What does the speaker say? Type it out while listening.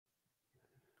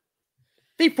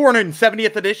The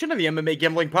 470th edition of the MMA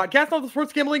Gambling Podcast on the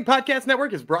Sports Gambling Podcast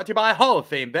Network is brought to you by Hall of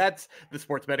Fame Bets, the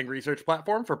sports betting research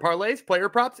platform for parlays, player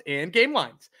props, and game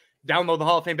lines. Download the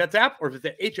Hall of Fame Bets app or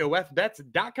visit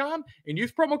hofbets.com and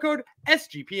use promo code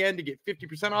SGPN to get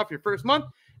 50% off your first month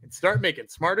and start making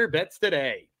smarter bets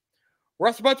today. We're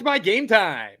also brought to you by Game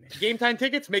Time. Game Time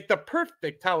tickets make the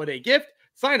perfect holiday gift.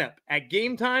 Sign up at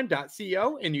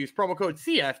gametime.co and use promo code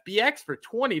CFBX for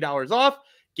 $20 off.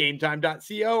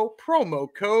 GameTime.co, promo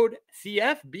code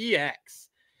CFBX.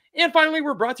 And finally,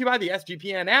 we're brought to you by the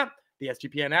SGPN app. The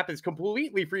SGPN app is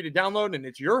completely free to download, and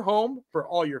it's your home for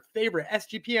all your favorite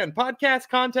SGPN podcasts,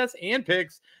 contests, and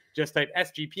picks. Just type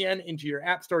SGPN into your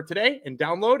app store today and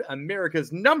download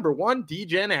America's #1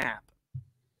 DGen app.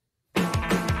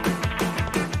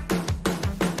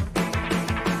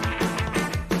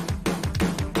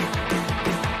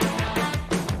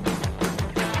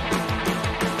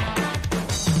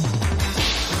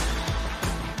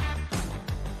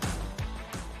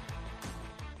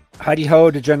 Howdy ho,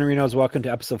 DeGenerinos. Welcome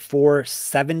to episode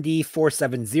 470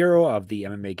 of the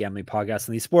MMA Gambling Podcast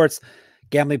and the Sports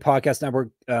Gambling Podcast Network.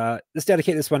 Let's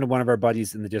dedicate this one to one of our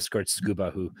buddies in the Discord, Scuba,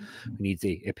 who needs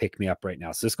a pick-me-up right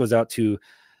now. So this goes out to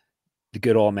the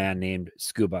good old man named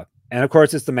Scuba. And of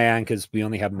course, it's the man because we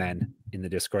only have men in the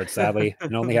Discord, sadly,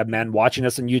 and only have men watching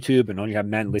us on YouTube and only have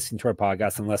men listening to our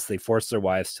podcast unless they force their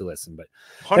wives to listen. But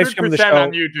 100%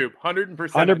 on YouTube.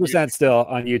 100% still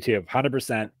on YouTube.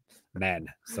 100%. Men.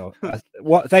 So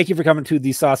well, thank you for coming to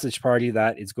the sausage party.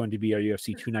 That is going to be our UFC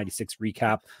 296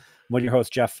 recap. I'm one of your hosts,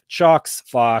 Jeff Chalks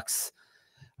Fox.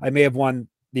 I may have won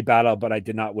the battle, but I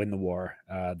did not win the war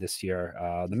this year.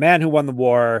 The man who won the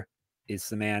war is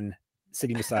the man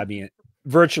sitting beside me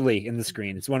virtually in the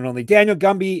screen. It's one and only Daniel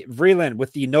Gumby Vreeland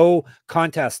with the no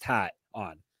contest hat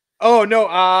on. Oh no,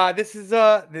 this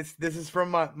is from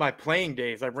my playing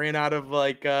days. I ran out of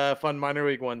like fun minor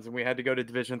league ones, and we had to go to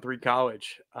Division III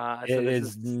college.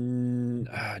 Nichols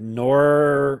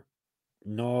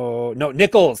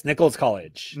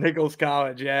College. Nichols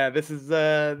College, yeah. This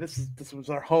was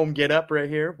our home get up right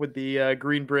here with the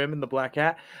green brim and the black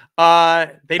hat.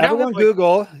 Everyone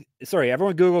Google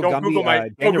Gumby, don't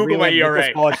Google my ERA.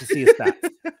 Nichols College to see his stats.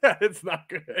 It's not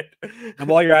good. And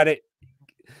while you're at it,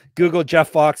 Google Jeff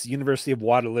Fox, University of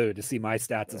Waterloo, to see my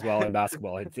stats as well in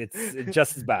basketball. It's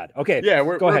just as bad. Okay. Yeah,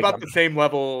 we're about the same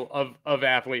level of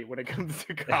athlete when it comes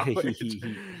to college.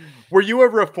 Were you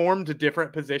ever formed a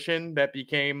different position that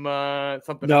became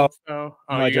something else? No,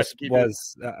 I was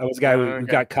a guy who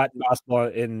got cut in basketball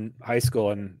in high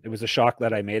school, and it was a shock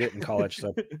that I made it in college.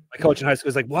 So my coach in high school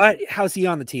was like, "What? How's he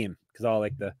on the team?" Because all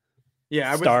like the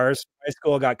stars high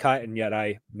school got cut, and yet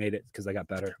I made it because I got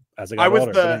better as I got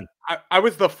older. I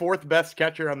was the fourth best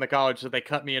catcher on the college, so they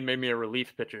cut me and made me a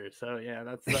relief pitcher. So yeah,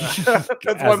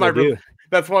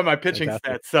 that's why my pitching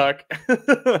stats suck.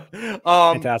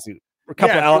 Fantastic. A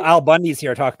couple of Al Bundys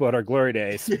here talk about our glory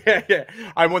days. Yeah.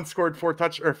 I once scored 5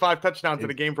 touchdowns in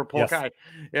a game for Polk High.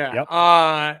 Yeah.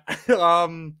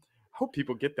 Yep. Hope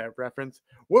people get that reference.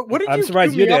 What did I'm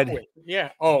surprised you did. With? Yeah.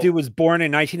 Oh, dude was born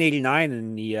in 1989,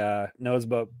 and he knows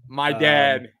about my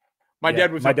dad. My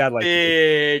dad was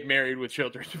big Married with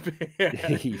Children.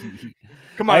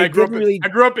 Come on, I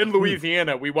grew up in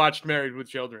Louisiana. We watched Married with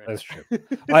Children. That's true.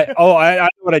 I know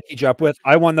what I teach you up with.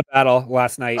 I won the battle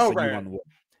last night. Oh, right. You won the war.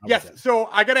 Yes. So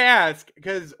I got to ask,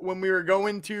 because when we were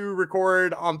going to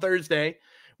record on Thursday,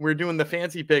 we were doing the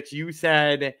fancy picks. You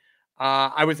said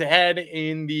I was ahead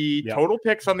in the total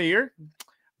picks on the year.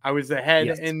 I was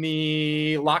ahead in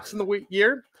the locks in the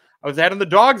year. I was ahead in the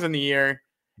dogs in the year.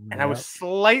 And I was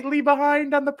slightly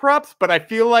behind on the props, but I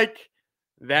feel like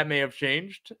that may have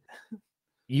changed.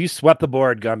 You swept the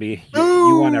board, Gumby.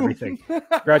 You won everything.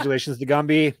 Congratulations to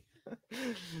Gumby.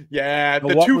 Yeah, the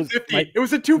 250. It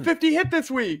was a 250 hit this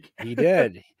week. He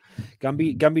did.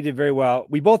 Gumby did very well.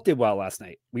 We both did well last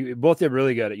night. We both did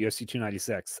really good at UFC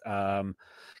 296.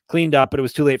 Cleaned up, but it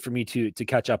was too late for me to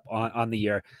catch up on the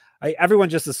year. Everyone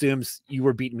just assumes you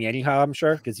were beating me anyhow, I'm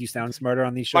sure, because you sound smarter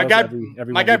on these shows.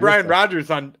 My guy Brian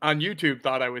Rogers on YouTube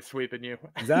thought I was sweeping you.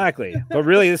 Exactly. But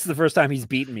really, this is the first time he's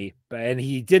beaten me. And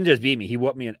he didn't just beat me. He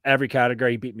whooped me in every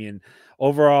category. He beat me in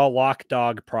overall, lock,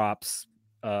 dog, props,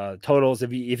 totals.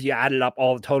 If you added up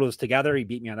all the totals together, he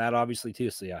beat me on that, obviously,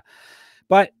 too. So, yeah.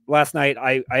 But last night,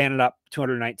 I ended up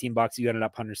 $219. You ended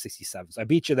up 167. So I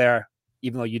beat you there,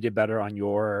 even though you did better on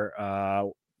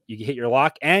your you hit your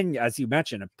lock, and as you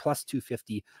mentioned, a plus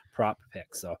 250 prop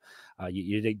pick. So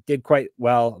you did quite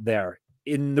well there.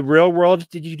 In the real world,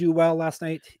 did you do well last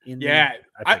night?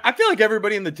 I feel like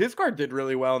everybody in the Discord did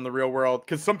really well in the real world,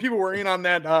 because some people were in on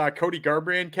that Cody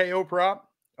Garbrandt KO prop,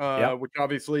 which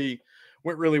obviously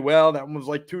went really well. That one was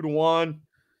like 2-1.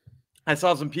 I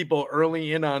saw some people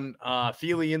early in on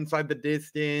Feely inside the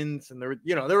distance, and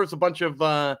there was a bunch of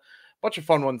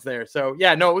fun ones there. So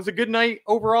yeah, no, it was a good night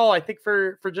overall, I think,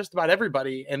 for just about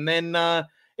everybody. And then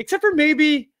except for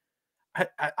maybe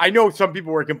I know some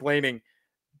people were complaining.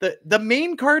 The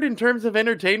main card in terms of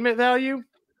entertainment value,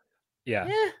 Yeah.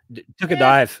 Took a eh,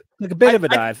 dive. Took a bit of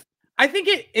a I dive. I think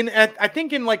I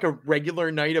think in like a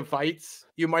regular night of fights,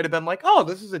 you might have been like, oh,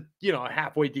 this is a a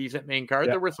halfway decent main card.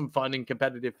 Yeah. There were some fun and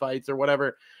competitive fights or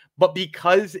whatever. But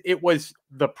because it was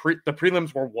the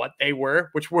prelims were what they were,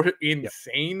 which were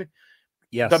insane,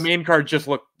 Yes. the main card just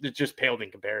paled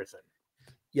in comparison.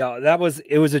 Yeah, it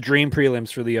was a dream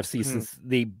prelims for the UFC since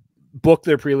they booked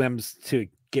their prelims to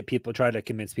get people, try to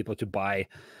convince people to buy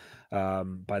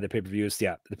the pay-per-views.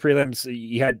 Yeah, the prelims,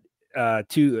 you had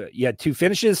two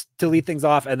finishes to lead things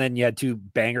off, and then you had two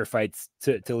banger fights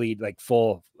to lead, like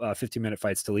full 15-minute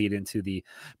fights to lead into the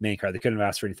main card. They couldn't have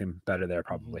asked for anything better there,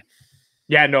 probably.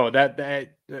 Yeah, no,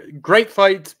 that great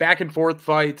fights, back and forth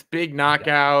fights, big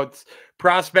knockouts,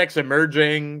 prospects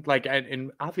emerging, like,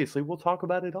 and obviously we'll talk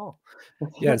about it all.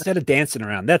 Yeah, instead of dancing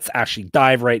around, let's actually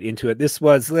dive right into it. This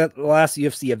was the last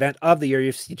UFC event of the year,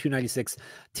 UFC 296,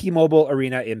 T-Mobile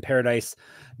Arena in Paradise,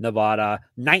 Nevada.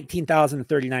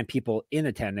 19,039 people in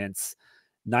attendance,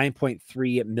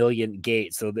 9.3 million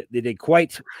gates. So they did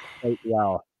quite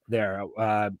well there.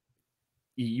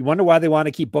 You wonder why they want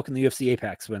to keep booking the UFC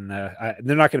Apex when they're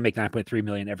not going to make 9.3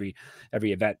 million every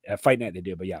event fight night they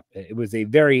do. But yeah, it was a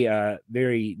very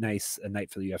very nice night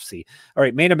for the UFC. All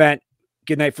right, main event.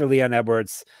 Good night for Leon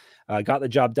Edwards. Got the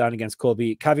job done against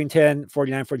Colby Covington.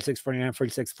 49-46,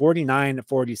 49-46,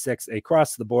 49-46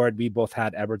 across the board. We both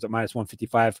had Edwards at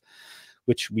 -155,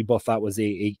 which we both thought was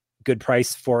a good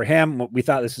price for him. We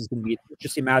thought this was going to be an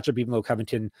interesting matchup, even though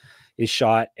Covington is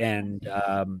shot and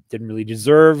didn't really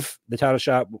deserve the title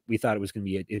shot. We thought it was going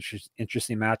to be an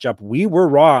interesting matchup. We were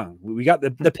wrong. We got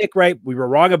the pick right. We were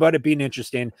wrong about it being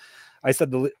interesting. I said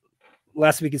the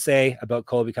less we could say about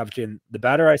Colby Covington, the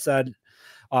better, I said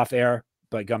off air,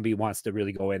 but Gumby wants to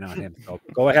really go in on him. So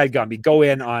go ahead, Gumby. Go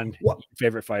in on your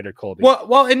favorite fighter, Colby.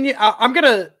 Well, and I'm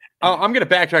gonna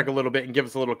backtrack a little bit and give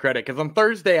us a little credit, because on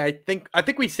Thursday, I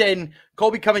think we said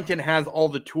Colby Covington has all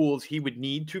the tools he would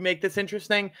need to make this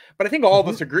interesting. But I think all of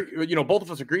us agree, both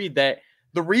of us agreed that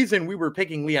the reason we were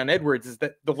picking Leon Edwards is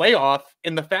that the layoff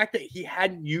and the fact that he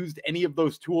hadn't used any of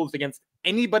those tools against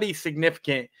anybody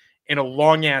significant in a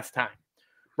long ass time,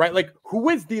 right? Like, who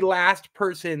was the last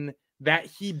person that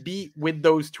he beat with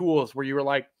those tools where you were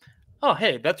like, oh,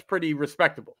 hey, that's pretty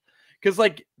respectable? Because,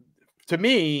 like, to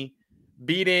me,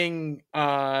 beating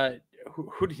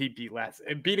who did he beat last?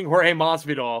 Beating Jorge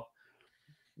Masvidal,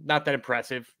 not that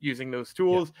impressive using those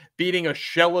tools. Yeah. Beating a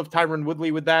shell of Tyron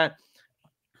Woodley with that,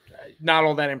 not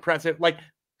all that impressive. Like,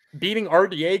 beating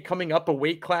RDA coming up a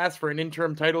weight class for an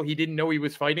interim title he didn't know he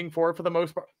was fighting for the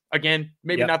most part. Again,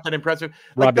 maybe not that impressive.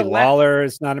 Like, Robbie Lawler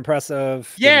is not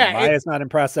impressive. Yeah, it's not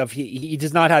impressive. He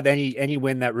does not have any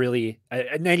win that really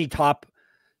any top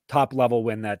level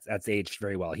win that's aged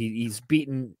very well. He's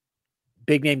beaten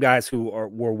big name guys who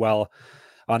were well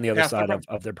on the other side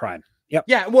of their prime. Yep.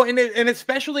 Yeah, well, and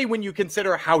especially when you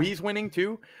consider how he's winning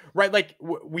too, right? Like,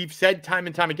 we've said time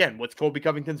and time again, what's Colby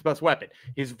Covington's best weapon?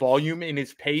 His volume and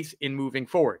his pace in moving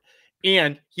forward.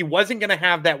 And he wasn't going to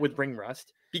have that with ring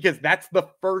rust, because that's the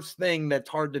first thing that's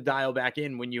hard to dial back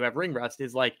in when you have ring rust,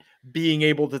 is like being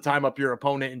able to time up your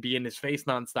opponent and be in his face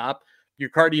nonstop. Your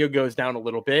cardio goes down a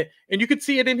little bit, and you could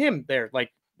see it in him there.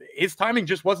 Like, his timing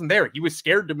just wasn't there. He was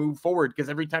scared to move forward because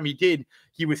every time he did,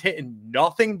 he was hitting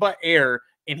nothing but air,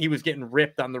 and he was getting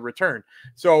ripped on the return.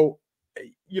 So,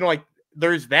 like,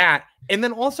 there's that. And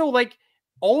then also, like,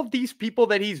 all of these people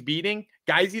that he's beating,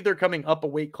 guys either coming up a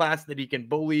weight class that he can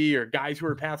bully or guys who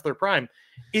are past their prime,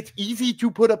 it's easy to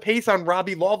put a pace on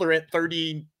Robbie Lawler at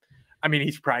 30. I mean,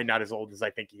 he's probably not as old as I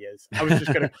think he is. I was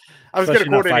going to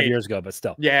quote 5 years ago, but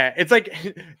still. Yeah, it's like,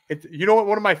 it's, what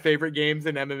one of my favorite games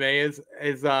in MMA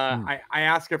is I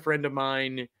ask a friend of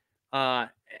mine,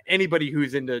 anybody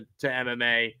who's into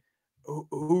MMA,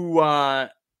 who how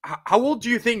old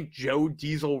do you think Joe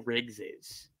Diesel Riggs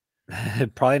is?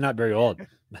 Probably not very old.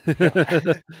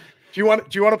 Do you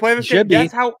want to play this game?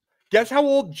 Guess how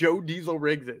old Joe Diesel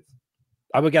Riggs is.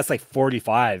 I would guess like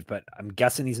 45, but I'm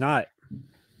guessing he's not.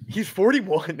 He's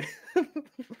 41.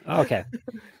 Okay.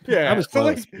 Yeah. I was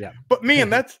close. Yeah. But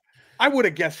man, I would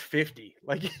have guessed 50.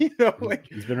 Like, like,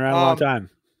 he's been around a long time.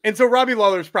 And so Robbie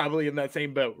Lawler's probably in that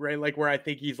same boat, right? Like, where I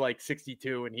think he's like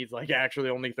 62 and he's like actually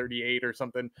only 38 or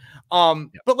something.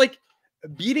 But like,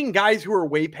 beating guys who are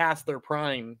way past their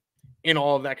prime and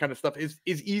all of that kind of stuff is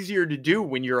easier to do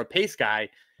when you're a pace guy.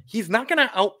 he's not going to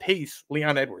outpace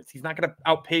Leon Edwards. He's not going to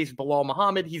outpace Bilal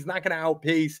Muhammad. He's not going to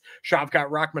outpace Shavkat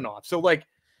Rakhmonov. So like,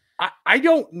 I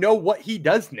don't know what he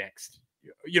does next.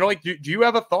 You know, like, do you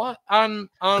have a thought on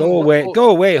go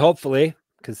away, hopefully,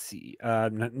 because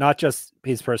not just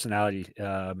his personality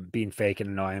being fake and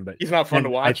annoying, but he's not fun to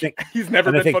watch. I think he's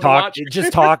never been fun to watch.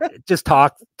 just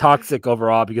toxic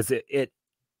overall, because it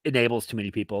enables too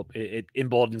many people. It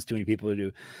emboldens too many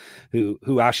people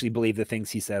who actually believe the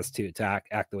things he says to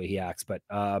act the way he acts. But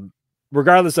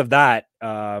regardless of that,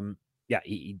 yeah,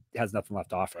 he has nothing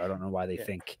left to offer. I don't know why they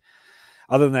think,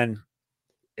 other than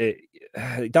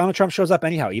Donald Trump shows up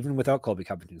anyhow, even without Colby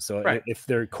Covington. So if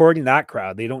they're courting that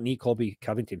crowd, they don't need Colby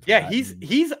Covington. For yeah, that.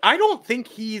 he's. I don't think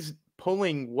he's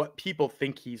pulling what people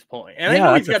think he's pulling. And yeah,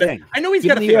 I know he's got. I know he's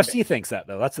got. The UFC thinks that,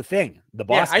 though. That's the thing. The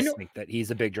bosses think that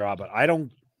he's a big draw, but I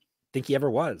don't think he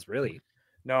ever was, really.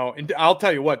 No, and I'll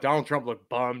tell you what, Donald Trump looked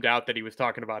bummed out that he was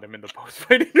talking about him in the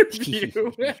post-fight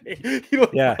interview. He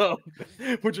looked bummed,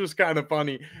 which was kind of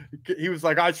funny. He was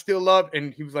like, "I still love,"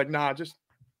 and he was like, "Nah, just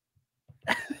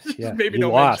maybe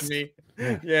don't mention me."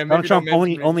 Yeah, Donald Trump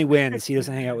only wins. He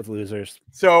doesn't hang out with losers.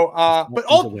 So, but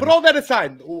all that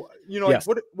aside, you know, like,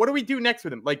 what do we do next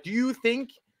with him? Like, do you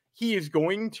think he is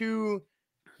going to?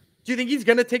 Do you think he's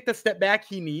going to take the step back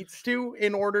he needs to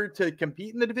in order to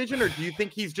compete in the division, or do you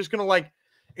think he's just going to, like,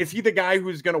 is he the guy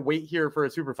who's going to wait here for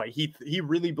a super fight? He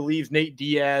really believes Nate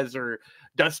Diaz or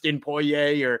Dustin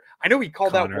Poirier, or I know he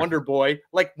called out Wonder Boy.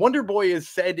 Like, Wonder Boy has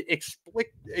said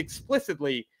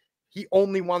explicitly he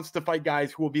only wants to fight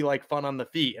guys who will be like fun on the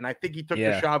feet. And I think he took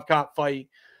the Shavkat fight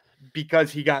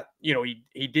because he got, you know,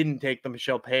 he didn't take the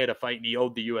Michelle Pereira fight and he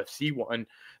owed the UFC one.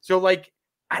 So like,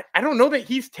 I don't know that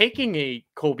he's taking a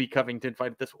Colby Covington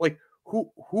fight at this. Like,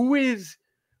 who's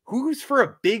for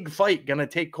a big fight going to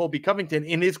take Colby Covington?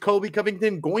 And is Colby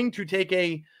Covington going to take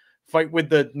a fight with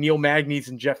the Neil Magny's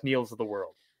and Jeff Neals of the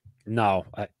world? No,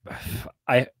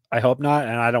 I hope not.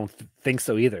 And I don't think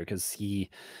so either. Cause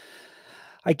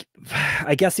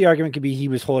I guess the argument could be he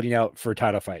was holding out for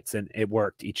title fights and it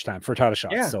worked each time for title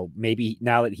shots. Yeah. So maybe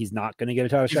now that he's not going to get a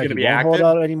title shot, he won't hold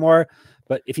out anymore.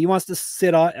 But if he wants to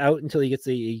sit out until he gets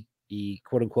a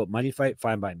quote unquote money fight,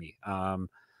 fine by me.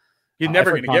 He's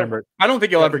never going to get one. I don't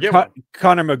think he'll ever get one.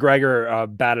 Conor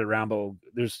McGregor batted around, but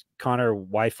there's Conor.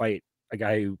 Why fight a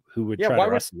guy who would try to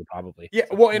wrestle you probably? Yeah,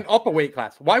 well, in up a weight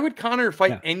class, why would Conor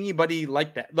fight anybody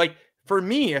like that? Like, for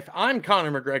me, if I'm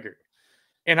Conor McGregor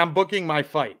and I'm booking my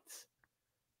fights,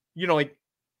 you know, like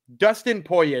Dustin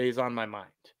Poirier is on my mind.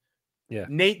 Yeah,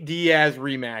 Nate Diaz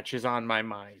rematch is on my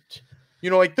mind. You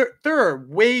know, like there are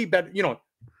way better. You know,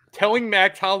 telling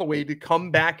Max Holloway to come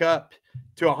back up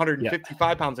to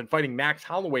 155 pounds and fighting Max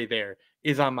Holloway there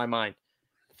is on my mind.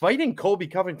 Fighting Colby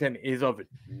Covington is of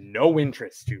no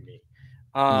interest to me.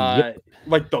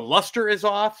 Like, the luster is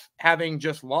off, having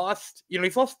just lost. You know,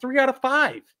 he's lost 3 out of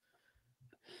 5.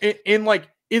 In like,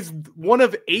 is one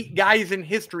of 8 guys in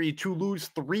history to lose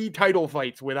 3 title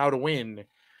fights without a win.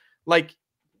 Like,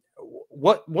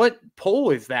 what pull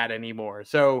is that anymore?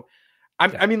 So,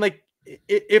 I mean, like,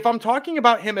 if I'm talking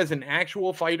about him as an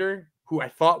actual fighter who I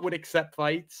thought would accept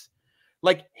fights,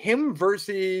 like, him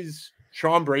versus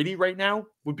Sean Brady right now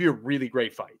would be a really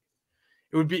great fight.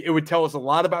 It would tell us a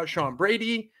lot about Sean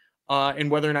Brady and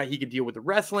whether or not he could deal with the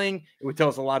wrestling. It would tell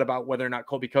us a lot about whether or not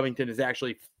Colby Covington is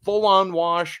actually full on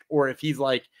washed, or if he's,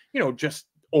 like, you know, just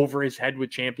over his head with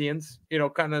champions, you know,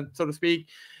 kind of, so to speak.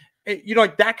 You know,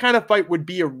 like, that kind of fight would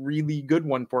be a really good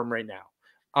one for him right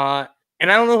now.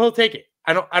 And I don't know if he'll take it.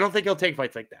 I don't think he'll take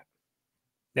fights like that.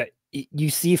 Yeah, you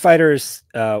see fighters,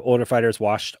 older fighters,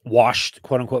 washed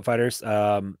quote unquote fighters,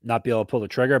 not be able to pull the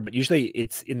trigger, but usually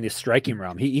it's in the striking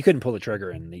realm. He couldn't pull the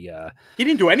trigger in the. He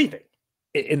didn't do anything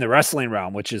in the wrestling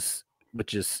realm, which is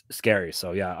scary.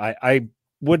 So yeah, I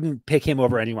wouldn't pick him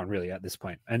over anyone really at this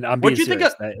point. And I'm being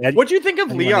serious. What do you think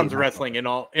of Leon's wrestling? In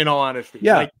all honesty,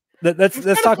 yeah. Like,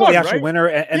 let's talk about the actual winner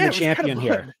and the champion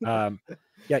here.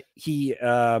 Yeah, he.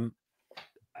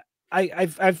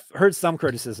 I've heard some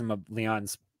criticism of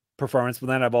Leon's performance, but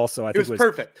then I think it was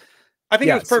perfect. I think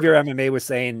it was perfect. Severe MMA was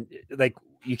saying, like,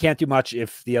 you can't do much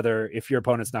if your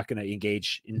opponent's not going to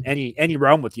engage in any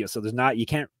realm with you. So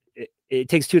it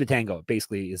takes 2 to tango,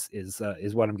 basically,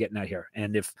 is what I'm getting at here.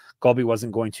 And if Colby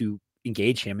wasn't going to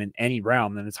engage him in any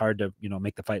realm, then it's hard to, you know,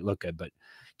 make the fight look good. But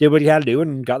did what he had to do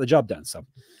and got the job done. So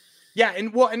yeah,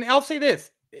 and I'll say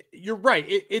this: you're right.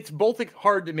 It's both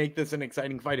hard to make this an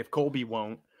exciting fight if Colby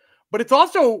won't. But it's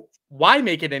also, why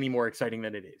make it any more exciting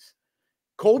than it is?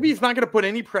 Colby's not going to put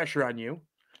any pressure on you.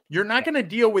 you're not going to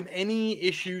deal with any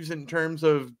issues in terms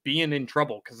of being in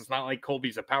trouble because it's not like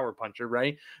Colby's a power puncher,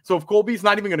 right? So if Colby's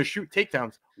not even going to shoot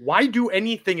takedowns, why do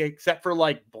anything except for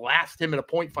like blast him in a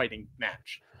point fighting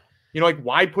match? You know, like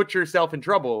why put yourself in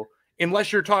trouble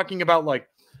unless you're talking about like,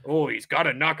 oh, he's got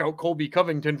to knock out Colby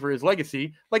Covington for his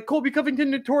legacy. Like Colby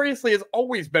Covington notoriously has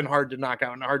always been hard to knock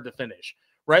out and hard to finish,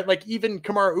 right? Like even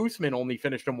Kamaru Usman only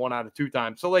finished him 1 out of 2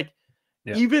 times. So like,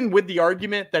 yeah. Even with the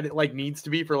argument that it like needs to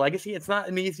be for legacy, it's not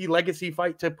an easy legacy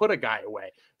fight to put a guy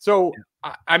away. So,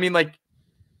 yeah. I mean, like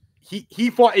he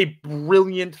fought a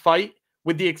brilliant fight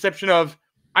with the exception of,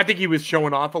 I think he was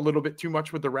showing off a little bit too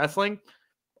much with the wrestling,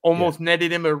 almost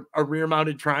netted him a rear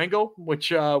mounted triangle,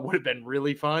 which would have been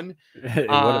really fun.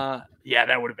 Yeah,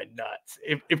 that would have been nuts.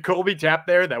 If Colby tapped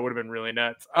there, that would have been really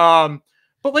nuts.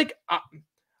 But like,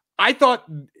 I thought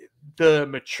the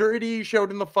maturity he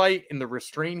showed in the fight and the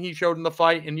restraint he showed in the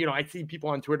fight. And, you know, I see people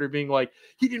on Twitter being like,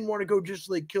 he didn't want to go just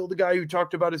like kill the guy who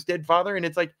talked about his dead father. And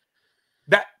it's like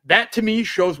that to me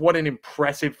shows what an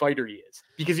impressive fighter he is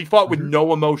because he fought with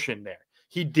no emotion there.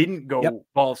 He didn't go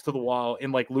balls to the wall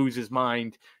and like lose his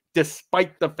mind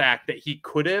despite the fact that he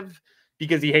could have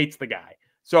because he hates the guy.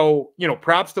 So, you know,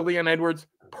 props to Leon Edwards.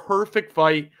 Perfect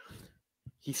fight.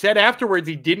 He said afterwards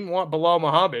he didn't want Bilal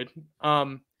Muhammad.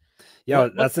 Yeah,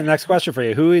 that's the next question for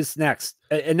you. Who is next?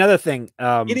 Another thing.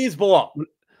 It is Bilal.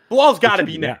 Bilal's got to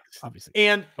be next.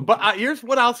 Obviously. But here's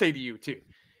what I'll say to you, too.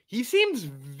 He seems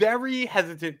very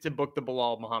hesitant to book the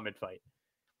Bilal Muhammad fight.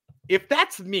 If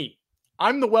that's me,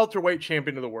 I'm the welterweight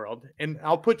champion of the world, and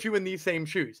I'll put you in these same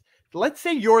shoes. Let's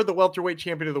say you're the welterweight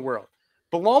champion of the world.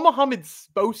 Bilal Muhammad's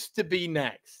supposed to be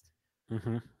next.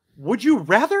 Would you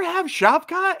rather have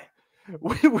Shavkat?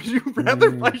 Would you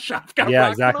rather play Shavkat? Yeah,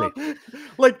 exactly.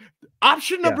 Like,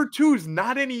 option number 2 is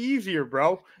not any easier,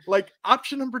 bro. Like,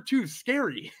 option number 2 is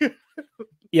scary.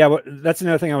 Yeah, well, that's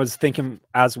another thing I was thinking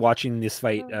as watching this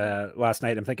fight last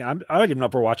night. I'm thinking, I don't even know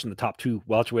if we're watching the top 2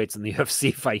 welterweights in the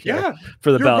UFC fight here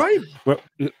for the belt. Right.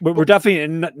 We're definitely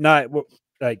not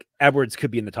like Edwards could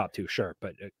be in the top 2, sure,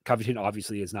 but Covington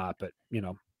obviously is not. But you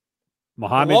know,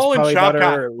 Muhammad's probably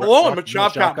better. Bilal and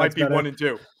Shavkat might be better. 1 and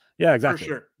 2. Yeah, exactly.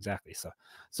 For sure. Exactly.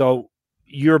 So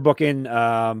you're booking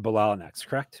Bilal next,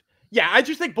 correct? Yeah, I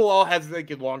just think Bilal has like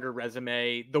a longer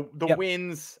resume. The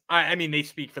wins, I mean, they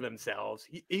speak for themselves.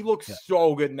 He looks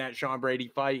so good in that Sean Brady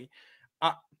fight.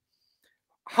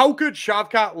 How good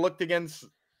Shavkat looked against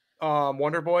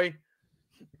Wonder Boy?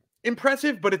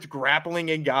 Impressive, but it's grappling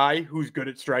a guy who's good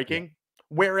at striking.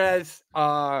 Whereas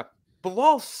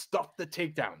Bilal stuffed the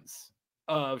takedowns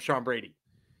of Sean Brady.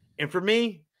 And for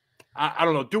me, I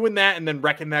don't know, doing that and then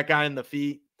wrecking that guy in the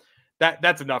feet,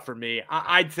 that's enough for me.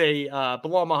 I'd say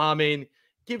Bilal Muhammad,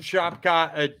 give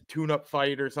Shavkat a tune-up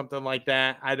fight or something like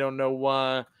that. I don't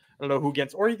know who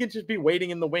gets, or he can just be waiting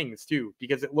in the wings too,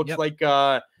 because it looks like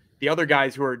the other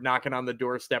guys who are knocking on the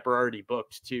doorstep are already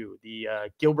booked too. The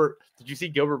Gilbert, did you see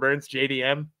Gilbert Burns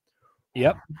JDM?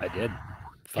 Yep, I did.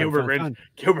 Gilbert Burns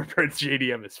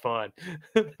JDM is fun.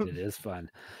 It is fun.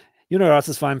 You know what else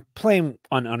is fun? Playing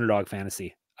on Underdog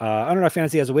Fantasy. Underdog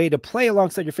Fantasy has a way to play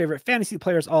alongside your favorite fantasy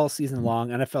players all season long.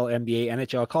 NFL, NBA,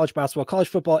 NHL, college basketball, college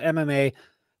football, MMA.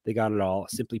 They got it all.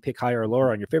 Simply pick higher or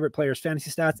lower on your favorite players' fantasy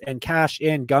stats and cash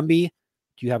in. Gumby,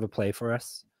 do you have a play for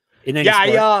us? In any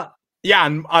sport?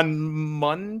 On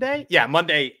Monday. Yeah,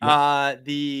 Monday.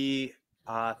 The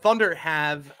Thunder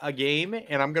have a game,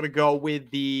 and I'm going to go with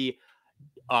the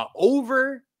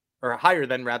over, or higher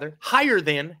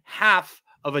than half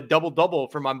of a double-double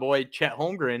for my boy Chet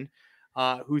Holmgren.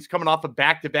 Who's coming off of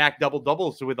back-to-back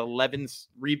double-doubles with 11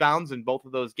 rebounds in both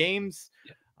of those games.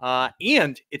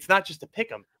 And it's not just a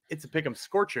pick'em, it's a pick'em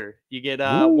scorcher. You get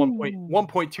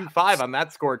 1.25 on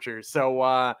that scorcher.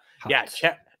 So,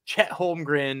 Chet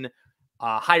Holmgren,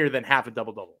 higher than half a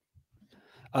double-double.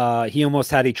 He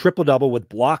almost had a triple-double with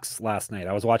blocks last night.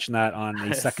 I was watching that on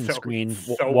a second screen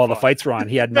while the fights were on.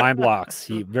 He had 9 blocks.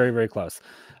 He very, very close.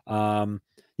 So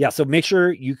make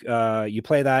sure you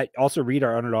play that. Also read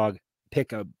our Underdog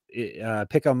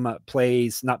Pick'em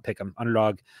plays, not Pick'em,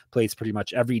 Underdog plays pretty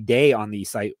much every day on the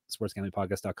site,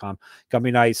 sportsgamblingpodcast.com. Gumby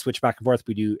and I switch back and forth.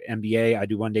 We do NBA. I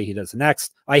do one day, he does the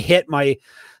next. I hit my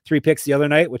 3 picks the other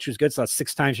night, which was good. So that's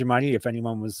 6 times your money if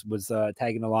anyone was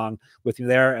tagging along with you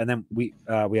there. And then we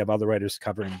have other writers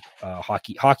covering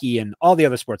hockey and all the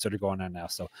other sports that are going on now.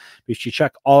 So you should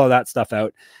check all of that stuff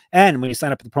out. And when you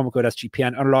sign up with the promo code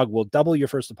SGPN, Underdog will double your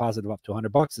first deposit of up to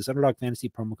 $100. This Underdog Fantasy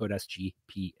promo code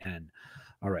SGPN.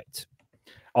 All right.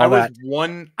 I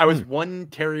was one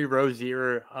Terry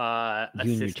Rozier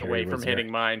assist away from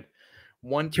hitting mine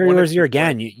Terry Rozier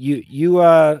again. You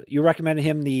recommended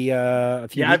him a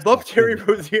few I love Terry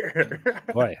Rozier.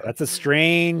 Boy, that's a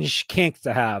strange kink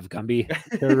to have, Gumby.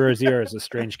 Terry Rozier is a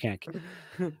strange kink.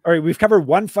 All right, we've covered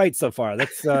one fight so far.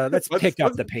 Let's pick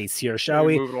up the pace here, shall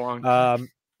we? Move it along.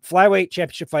 Flyweight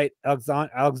championship fight,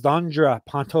 Alexandra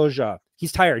Pantoja.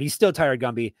 He's tired. He's still tired,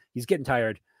 Gumby. He's getting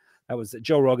tired. That was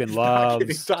Joe Rogan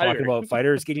loves talking about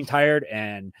fighters getting tired,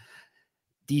 and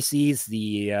DC's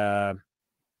the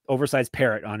oversized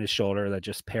parrot on his shoulder that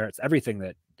just parrots everything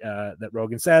that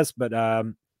Rogan says. But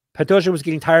Pantoja was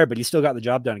getting tired, but he still got the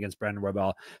job done against Brandon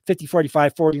Royval.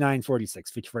 50-45,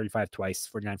 49-46, 50-45 twice,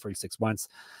 49-46 once.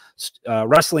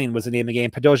 Wrestling was the name of the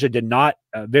game. Pantoja did not,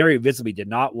 very visibly did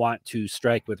not want to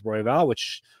strike with Royval,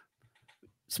 which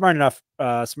smart enough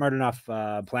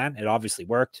plan. It obviously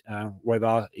worked.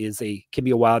 Royval can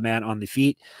be a wild man on the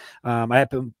feet. I had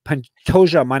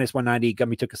Pantoja minus 190.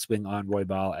 Gummy took a swing on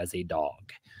Royval as a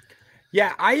dog.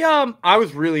 Yeah, I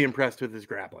was really impressed with his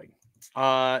grappling.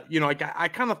 I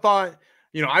kind of thought,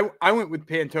 I went with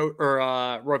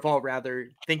Royval rather,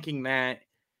 thinking that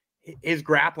his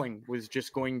grappling was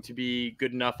just going to be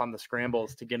good enough on the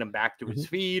scrambles to get him back to his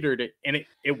feet, and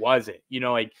it wasn't.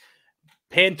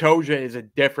 Pantoja is a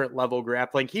different level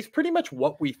grappling. He's pretty much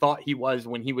what we thought he was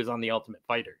when he was on The Ultimate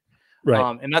Fighter.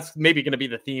 Right. And that's maybe going to be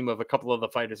the theme of a couple of the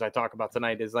fighters I talk about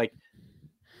tonight, is like,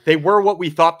 they were what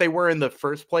we thought they were in the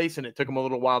first place, and it took them a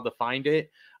little while to find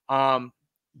it. And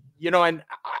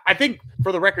I think,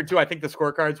 for the record too, I think the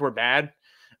scorecards were bad.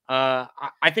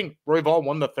 I think Royval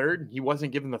won the third. He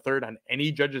wasn't given the third on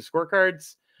any judges'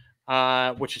 scorecards,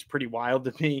 which is pretty wild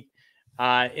to me.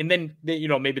 And then,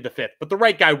 maybe the fifth, but the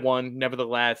right guy won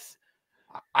nevertheless.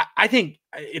 I think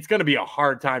it's going to be a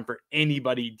hard time for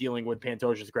anybody dealing with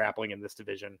Pantoja's grappling in this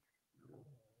division.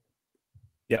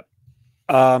 Yep.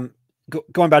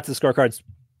 Going back to the scorecards,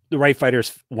 the right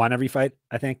fighters won every fight.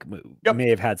 I think may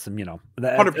have had some,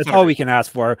 that's all we can ask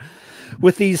for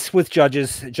with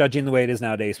judges judging the way it is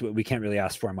nowadays. We can't really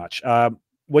ask for much.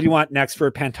 What do you want next for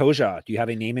Pantoja? Do you have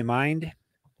a name in mind?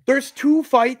 There's 2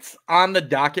 fights on the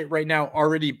docket right now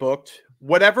already booked.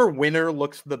 Whatever winner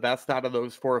looks the best out of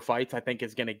those 4 fights, I think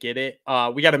is going to get it.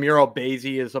 We got Amir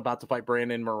Albazi is about to fight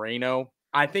Brandon Moreno.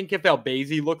 I think if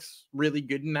Albazi looks really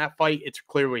good in that fight, it's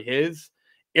clearly his.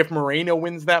 If Moreno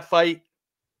wins that fight,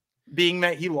 being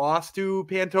that he lost to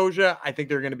Pantoja, I think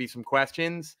there are going to be some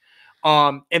questions.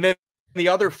 And then the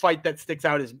other fight that sticks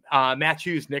out is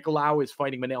Matthews Nicolau is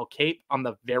fighting Manel Cape on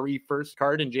the very first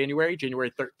card in January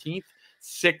 13th.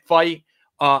 Sick fight.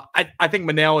 I think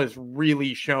Manel has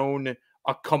really shown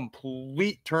a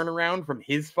complete turnaround from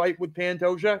his fight with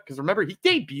Pantoja. Because remember,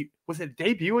 he was it a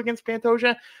debut against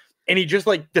Pantoja? And he just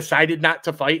decided not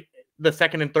to fight the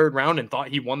second and third round and thought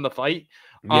he won the fight.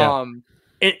 Yeah.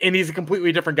 And he's a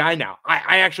completely different guy now.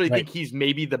 I actually think he's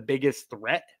maybe the biggest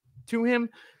threat to him.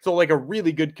 So a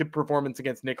really good performance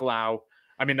against Nicolau.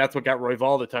 I mean, that's what got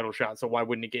Royval the title shot. So why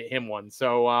wouldn't it get him one?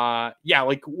 So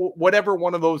whatever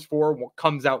one of those 4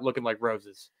 comes out looking like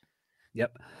roses.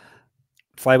 Yep.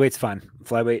 Flyweight's fun.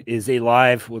 Flyweight is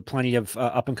alive with plenty of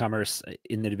up-and-comers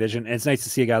in the division. And it's nice to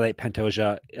see a guy like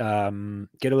Pantoja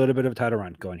get a little bit of a title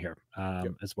run going here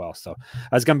as well. So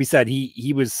as Gumby said,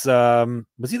 he was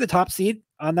he the top seed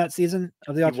on that season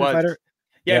of the Ultimate Fighter?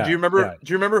 Yeah. Do you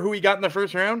remember who he got in the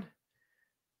first round?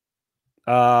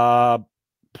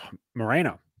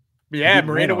 Moreno. Yeah,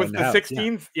 Moreno was the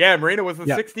 16th. Yeah, Moreno was the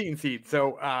 16th seed.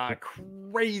 So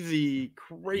crazy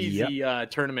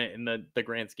tournament in the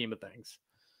grand scheme of things.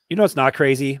 It's not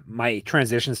crazy. My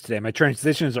transitions today, my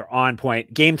transitions are on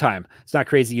point. Game Time. It's not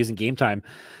crazy using Game Time.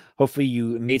 Hopefully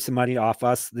you made some money off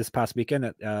us this past weekend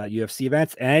at UFC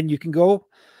events, and you can go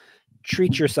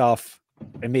treat yourself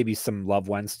and maybe some loved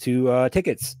ones to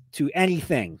tickets to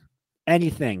anything.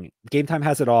 Game Time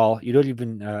has it all. You don't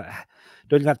even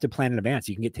have to plan in advance.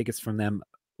 You can get tickets from them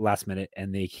last minute,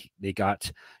 and they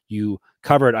got you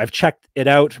covered. I've checked it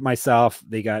out myself.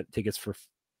 They got tickets for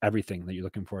everything that you're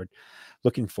looking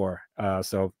for.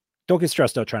 So don't get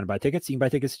stressed out trying to buy tickets. You can buy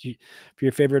tickets for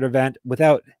your favorite event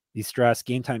without the stress.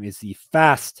 Game Time is the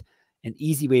fast and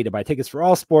easy way to buy tickets for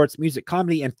all sports, music,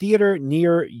 comedy, and theater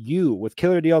near you. With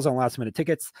killer deals on last minute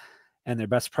tickets and their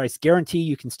best price guarantee,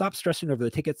 you can stop stressing over the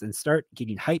tickets and start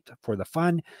getting hyped for the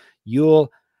fun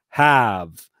you'll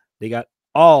have. They got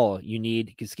all you need,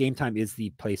 because Game Time is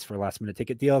the place for last minute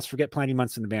ticket deals. Forget planning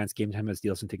months in advance. Game Time has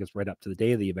deals and tickets right up to the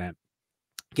day of the event.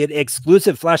 Get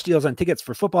exclusive flash deals on tickets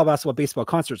for football, basketball, baseball,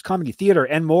 concerts, comedy, theater,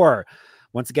 and more.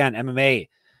 Once again, MMA,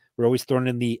 We're always thrown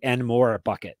in the and more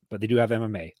bucket, but they do have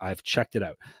MMA. I've checked it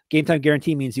out. Game time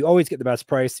guarantee means you always get the best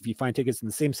price. If you find tickets in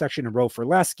the same section and row for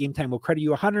less, Game Time will credit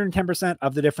you 110%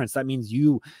 of the difference. That means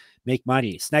you make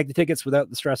money. Snag the tickets without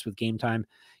the stress with Game Time.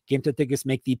 Game Time tickets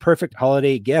make the perfect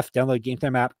holiday gift. Download Game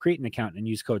Time app, create an account, and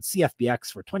use code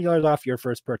CFBX for $20 off your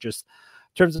first purchase.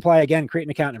 Terms apply. Again, create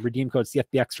an account and redeem code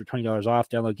CFBX for $20 off.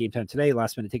 Download Game Time today.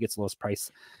 Last minute tickets, lowest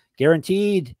price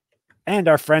guaranteed. And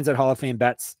our friends at Hall of Fame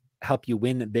Bets help you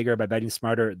win bigger by betting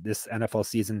smarter this NFL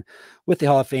season with the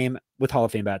Hall of Fame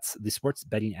Bets, the sports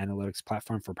betting analytics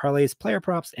platform for parlays, player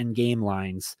props, and game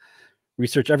lines.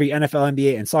 Research every NFL,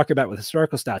 NBA, and soccer bet with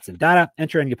historical stats and data.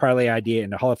 Enter any parlay idea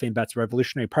into Hall of Fame Bets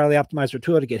revolutionary parlay optimizer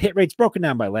tool to get hit rates broken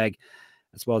down by leg,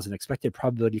 as well as an expected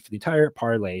probability for the entire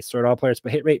parlay. Sort all players by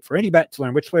hit rate for any bet to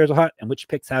learn which players are hot and which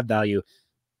picks have value.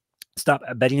 Stop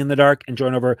betting in the dark and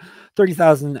join over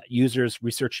 30,000 users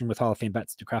researching with Hall of Fame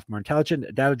Bets to craft more intelligent,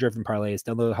 data-driven parlays.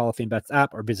 Download the Hall of Fame Bets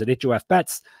app or visit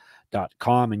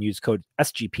HOFBets.com and use code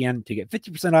SGPN to get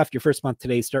 50% off your first month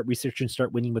today. Start researching,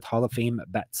 start winning with Hall of Fame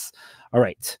Bets. All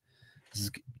right. This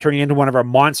is turning into one of our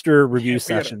monster review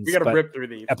sessions. We got to rip through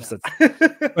these episodes.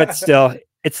 But still,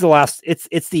 it's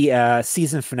the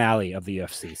season finale of the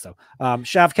UFC. So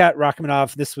Shavkat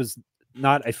Rakhmonov, this was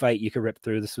not a fight you could rip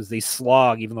through. This was the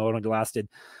slog, even though it only lasted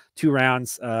 2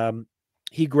 rounds.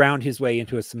 He ground his way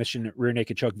into a submission rear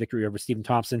naked choke victory over Stephen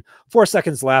Thompson. 4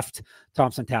 seconds left.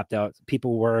 Thompson tapped out. Some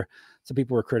people were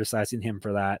criticizing him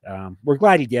for that. We're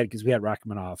glad he did because we had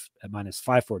Rakhmonov at minus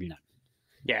 549.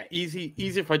 Yeah,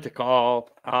 easy fight to call.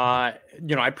 I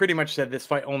pretty much said this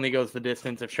fight only goes the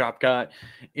distance if Shavkat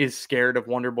is scared of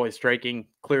Wonderboy striking.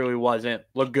 Clearly wasn't.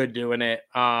 Looked good doing it.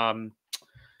 I'm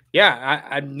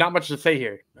not much to say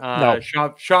here. No.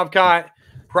 Shavkat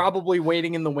probably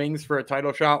waiting in the wings for a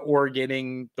title shot or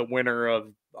getting the winner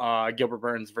of Gilbert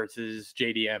Burns versus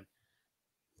JDM.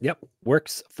 Yep,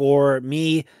 works for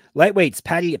me. Lightweights,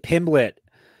 Paddy Pimblett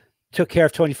took care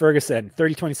of Tony Ferguson,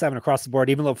 30-27 across the board,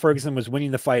 even though Ferguson was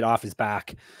winning the fight off his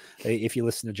back. If you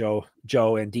listen to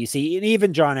Joe and DC, and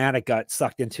even John Anik got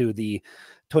sucked into the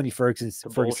Tony Ferguson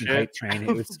hype train.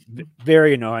 It was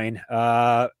very annoying.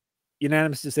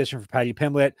 Unanimous decision for Paddy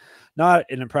Pimblett. Not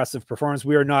an impressive performance.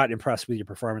 We are not impressed with your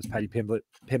performance, Paddy Pimblett.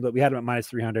 We had him at minus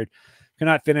 300. Could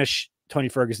not finish Tony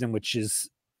Ferguson, which is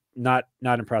not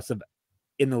impressive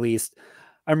in the least.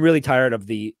 I'm really tired of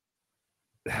the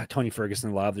Tony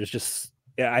Ferguson love.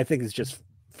 I think it's just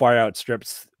far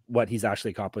outstrips what he's actually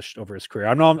accomplished over his career.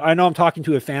 I know I'm talking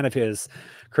to a fan of his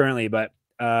currently, but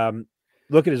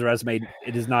look at his resume.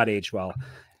 It does not age well.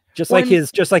 Just like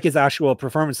his actual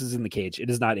performances in the cage, it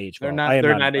does not age well.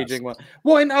 They're not aging well.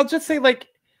 Well, and I'll just say, like,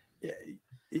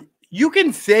 you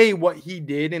can say what he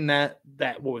did in that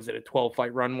what was it, a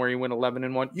 12-fight run where he went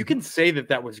 11-1. You can say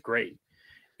that was great,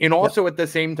 and also at the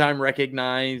same time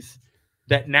recognize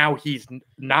that now he's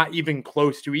not even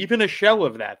close to even a shell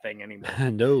of that thing anymore.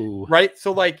 No, right?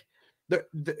 So, like,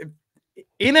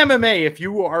 in MMA, if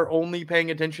you are only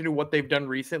paying attention to what they've done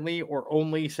recently or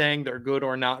only saying they're good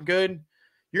or not good,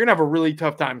 you're going to have a really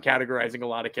tough time categorizing a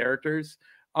lot of characters.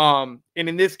 And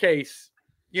in this case,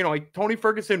 Tony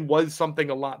Ferguson was something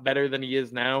a lot better than he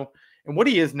is now. And what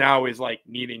he is now is like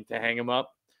needing to hang him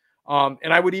up.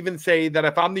 And I would even say that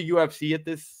if I'm the UFC at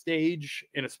this stage,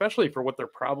 and especially for what they're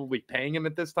probably paying him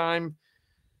at this time,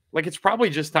 like, it's probably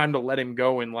just time to let him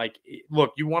go. And like,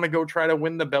 look, you want to go try to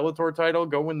win the Bellator title,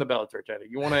 go win the Bellator title.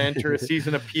 You want to enter a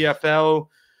season of PFL,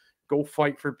 go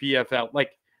fight for PFL.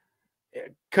 Like,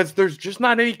 because there's just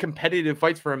not any competitive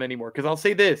fights for him anymore. Because I'll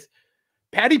say this,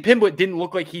 Paddy Pimblett didn't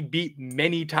look like he beat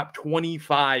many top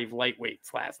 25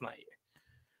 lightweights last night.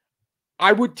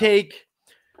 I would take,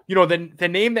 the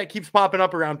name that keeps popping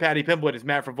up around Paddy Pimblett is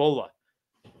Matt Frevola.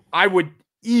 I would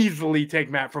easily take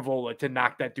Matt Frevola to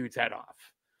knock that dude's head off.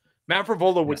 Matt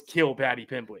Frevola would kill Paddy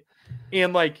Pimblett.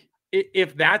 And like,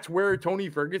 if that's where Tony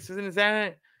Ferguson is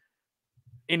at,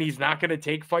 and he's not going to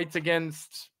take fights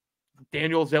against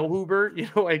Daniel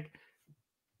Zellhuber, like,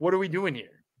 what are we doing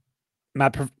here?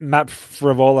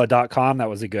 MattFrevola.com. That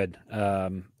was a good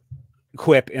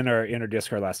quip in our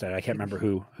Discord last night. I can't remember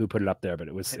who put it up there, but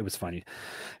it was funny.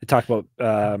 It talked about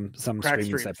some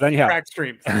streaming stuff. Then crack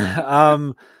streams.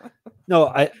 No,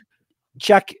 I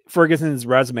check Ferguson's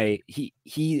resume.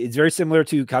 He is very similar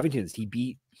to Covington's.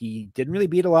 He didn't really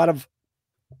beat a lot of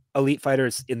elite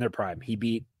fighters in their prime. He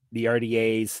beat the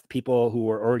RDAs, people who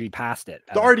were already past it.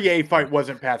 The RDA fight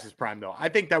wasn't past his prime, though. I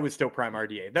think that was still prime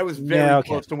RDA. That was very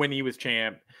close to when he was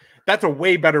champ. That's a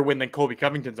way better win than Colby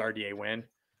Covington's RDA win.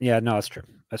 Yeah, no, that's true.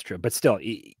 That's true. But still,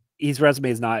 his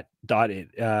resume is not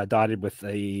dotted with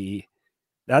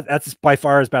that's by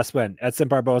far his best win. Edson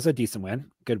Barboza, decent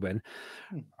win, good win.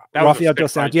 That was Rafael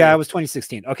Dos Santos. Yeah, it was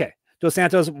 2016. Okay. Dos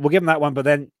Santos, we'll give him that one. But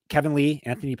then Kevin Lee,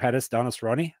 Anthony Pettis, Donald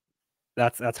Cerrone.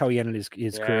 That's how he ended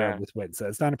his career with wins. So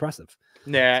it's not impressive.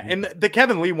 Yeah, and the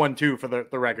Kevin Lee one too, for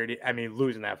the record. I mean,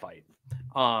 losing that fight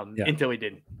until he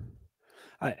didn't.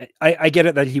 I get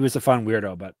it that he was a fun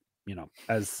weirdo, but you know,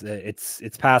 as it's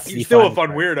past. He's still a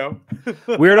fun weirdo.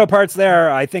 Weirdo part's there.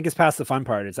 I think it's past the fun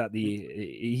part. It's at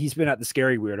he's been at the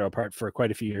scary weirdo part for quite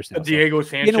a few years now. Diego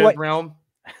Sanchez realm.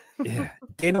 Yeah,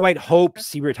 Dana White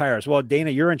hopes he retires. Well, Dana,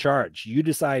 you're in charge. You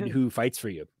decide who fights for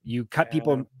you. You cut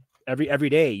people every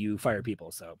day. You fire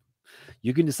people, so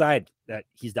you can decide that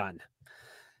he's done.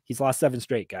 He's lost 7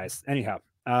 straight, guys. Anyhow,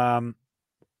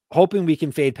 hoping we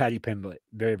can fade Paddy Pimblett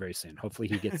very, very soon. Hopefully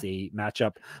he gets a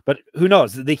matchup, but who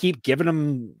knows? They keep giving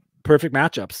him perfect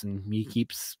matchups, and he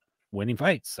keeps winning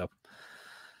fights. So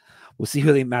we'll see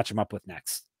who they match him up with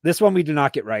next. This one we do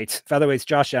not get right. Featherweights,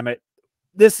 Josh Emmett.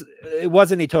 It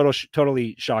wasn't a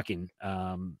totally shocking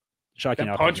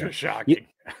that punch was shocking.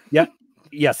 Yeah.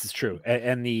 Yes, it's true.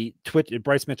 And the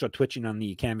Bryce Mitchell twitching on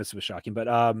the canvas was shocking,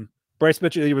 but Bryce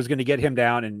Mitchell was going to get him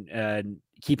down and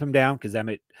keep him down because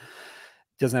Emmett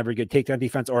doesn't have a good takedown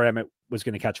defense, or Emmett was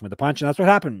going to catch him with a punch, and that's what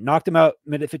happened. Knocked him out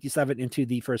minute 57 into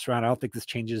the first round. I don't think this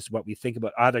changes what we think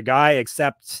about either guy,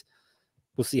 except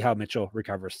we'll see how Mitchell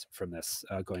recovers from this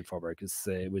going forward, because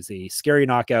it was a scary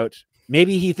knockout.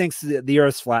 Maybe he thinks the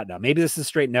earth's flat now. Maybe this has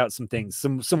straightened out some things.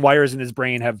 Some wires in his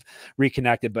brain have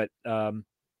reconnected, but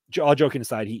all joking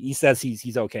aside, he says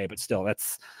he's okay, but still,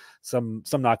 that's some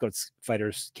knockouts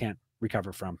fighters can't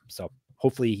recover from. So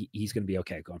hopefully he's going to be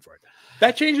okay going forward.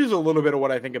 That changes a little bit of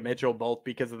what I think of Mitchell, both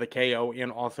because of the KO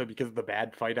and also because of the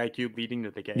bad fight IQ leading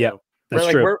to the KO. Yeah, that's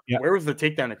true. Where was the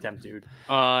takedown attempt, dude?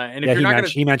 And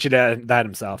if he mentioned that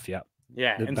himself. Yeah.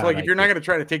 Yeah. And so, like, if you're not going to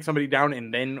try to take somebody down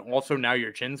and then also now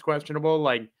your chin's questionable,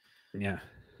 like, yeah,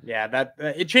 that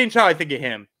it changed how I think of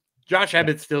him. Josh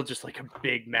Emmett's still just like a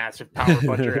big, massive power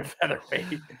puncher at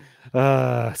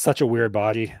featherweight. Such a weird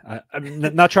body. I'm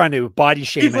not trying to body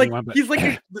shame anyone, but he's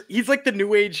like the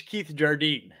new age Keith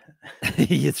Jardine.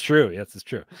 It's true. Yes, it's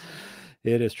true.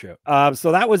 It is true.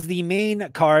 So that was the main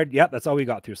card. Yep, that's all we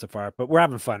got through so far. But we're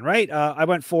having fun, right? I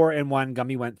went 4-1.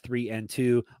 Gummy went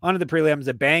 3-2. On to the prelims,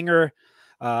 a banger.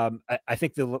 I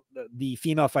think the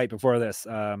female fight before this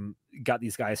got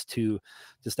these guys to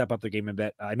step up their game a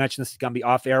bit. I mentioned this is gonna be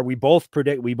off air. We both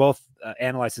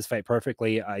analyzed this fight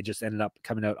perfectly. I just ended up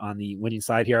coming out on the winning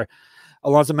side here.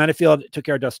 Alonzo Menifield took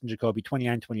care of Dustin Jacoby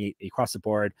 29-28 across the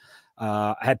board.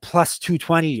 I had plus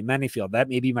 220 Menifield. That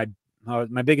may be my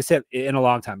biggest hit in a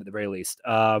long time, at the very least.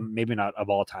 Maybe not of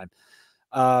all time.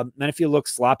 Menifield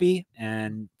looks sloppy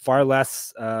and far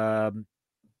less of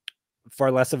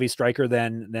a striker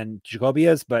than Jacoby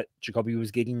is, but Jacoby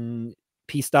was getting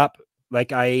pieced up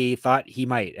like I thought he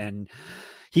might. And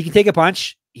he can take a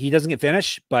punch. He doesn't get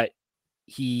finished, but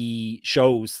he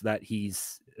shows that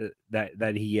he's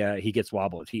he gets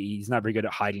wobbled. He's not very good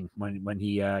at hiding when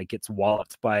he gets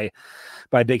walloped by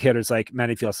big hitters like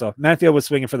Menifield. So Menifield was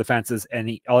swinging for the fences,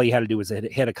 and all he had to do was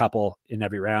hit a couple in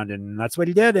every round, and that's what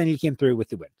he did, and he came through with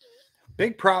the win.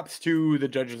 Big props to the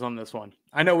judges on this one.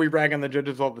 I know we brag on the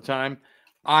judges all the time.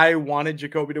 I wanted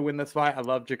Jacoby to win this fight. I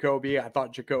love Jacoby. I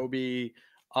thought Jacoby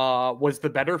was the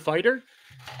better fighter,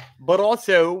 but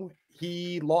also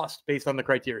he lost based on the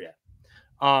criteria.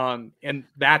 And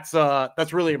that's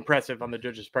really impressive on the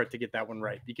judges' part to get that one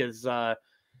right, because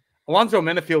Alonzo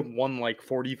Menifield won like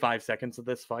 45 seconds of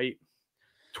this fight,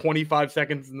 25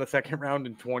 seconds in the second round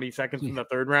and 20 seconds in the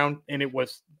third round. And it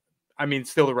was,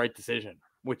 still the right decision,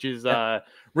 which is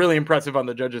really impressive on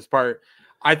the judges' part.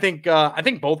 I think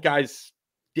both guys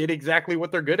did exactly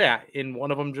what they're good at, and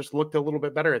one of them just looked a little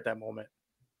bit better at that moment.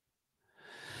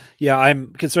 Yeah,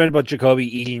 I'm concerned about Jacoby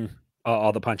eating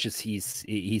all the punches he's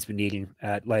been eating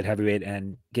at light heavyweight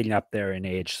and getting up there in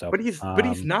age. So, but he's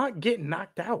not getting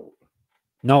knocked out.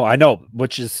 No, I know,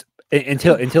 which is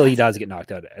until he does get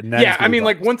knocked out. And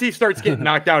like once he starts getting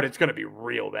knocked out, it's going to be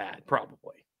real bad,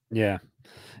 probably. Yeah.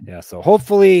 So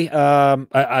hopefully,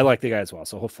 I like the guy as well.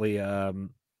 So hopefully,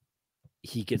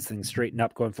 he gets things straightened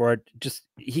up going forward. Just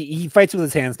he fights with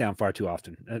his hands down far too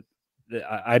often.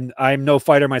 I'm no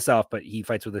fighter myself, but he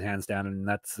fights with his hands down, and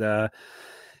that's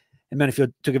and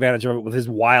Menifield took advantage of it with his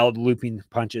wild looping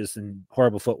punches and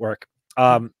horrible footwork.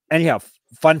 Anyhow,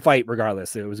 fun fight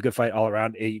regardless. It was a good fight all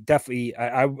around. It definitely,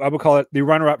 I would call it the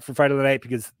runner-up for fight of the night,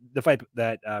 because the fight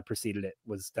that preceded it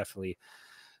was definitely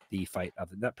the fight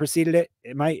that preceded it.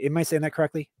 Am I saying that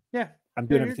correctly? Yeah. I'm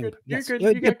doing everything. You're good.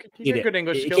 You got good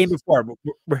English skills. It came before.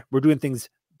 We're doing things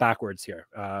backwards here.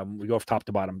 We go from top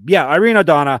to bottom. Yeah, Irene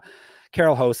Aldana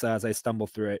Carol Hossa as I stumble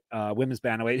through it. Women's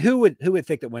bantamweight. Who would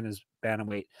think that women's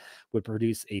bantamweight would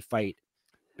produce a fight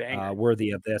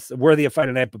worthy of this, worthy of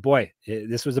fighting night? But boy,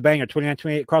 this was a banger.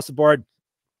 29-28 across the board.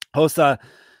 Hossa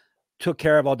took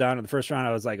care of Aldana in the first round.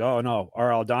 I was like, oh no, our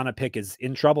Aldana pick is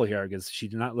in trouble here because she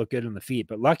did not look good in the feet.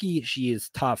 But lucky she is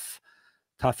tough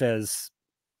as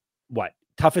what?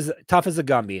 Tough as a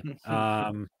Gumby.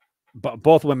 But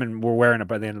both women were wearing it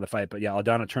by the end of the fight. But yeah,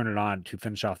 Aldana turned it on to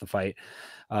finish off the fight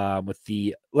with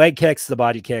the leg kicks, the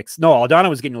body kicks. No, Aldana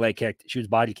was getting leg kicked. She was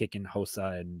body kicking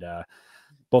Hossa, and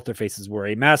both their faces were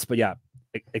a mess. But yeah,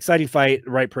 exciting fight.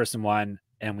 The right person won,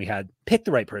 and we had picked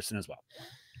the right person as well.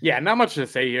 Yeah, not much to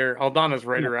say here. Aldana's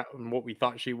right around what we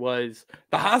thought she was.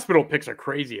 The hospital picks are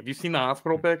crazy. Have you seen the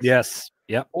hospital picks? Yes.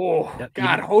 Yep. Oh, yep.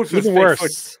 God. Hossa's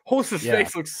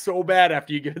face looks so bad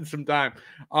after you give it some time.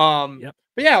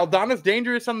 But yeah, Aldana's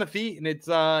dangerous on the feet, and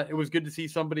it was good to see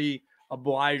somebody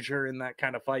oblige her in that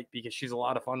kind of fight because she's a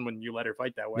lot of fun when you let her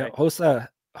fight that way. Yeah,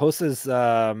 Hossa's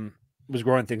was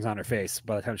growing things on her face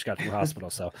by the time she got to the hospital.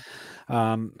 So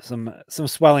some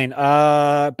swelling.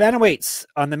 Bantamweights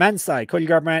on the men's side, Cody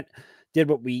Garbrandt did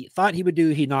what we thought he would do.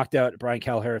 He knocked out Brian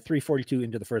Kelleher 342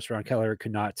 into the first round. Kelleher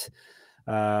could not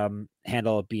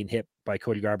handle being hit by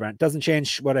Cody Garbrandt. Doesn't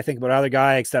change what I think about either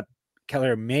guy, except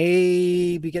Kelleher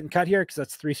may be getting cut here because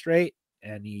that's 3 straight,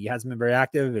 and he hasn't been very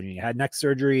active, and he had neck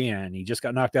surgery, and he just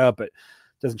got knocked out, but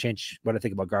doesn't change what I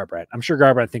think about Garbrandt. I'm sure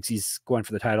Garbrandt thinks he's going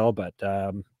for the title, but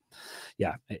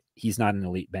yeah, he's not an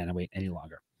elite bantamweight any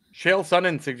longer. Chael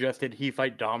Sonnen suggested he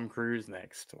fight Dom Cruz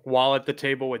next while at the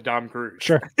table with Dom Cruz.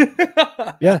 Sure.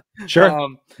 Yeah, sure.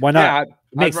 Why not? Yeah,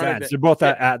 makes sense. They're both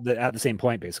at the same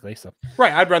point, basically. So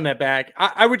right, I'd run that back.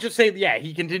 I would just say, yeah,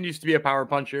 he continues to be a power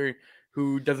puncher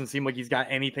who doesn't seem like he's got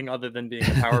anything other than being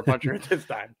a power puncher at this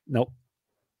time. Nope.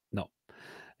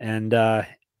 And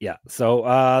yeah,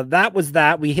 so that was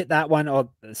that. We hit that one. Oh,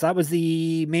 so that was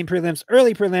the main prelims,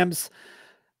 early prelims.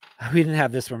 We didn't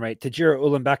have this one right. Tajira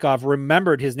Ulanbekov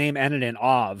remembered his name ended in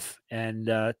Ov and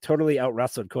totally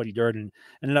out-wrestled Cody Durden.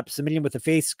 Ended up submitting with a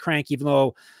face crank, even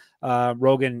though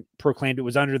Rogan proclaimed it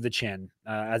was under the chin,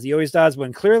 as he always does,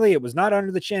 when clearly it was not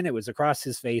under the chin. It was across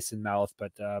his face and mouth,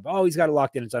 but he's got it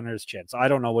locked in. It's under his chin. So I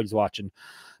don't know what he's watching,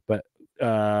 but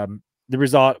the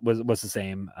result was the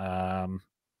same.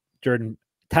 Durden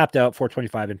tapped out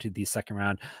 425 into the second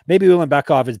round. Maybe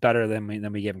Ulanbekov is better than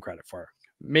we gave him credit for.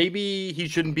 Maybe he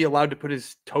shouldn't be allowed to put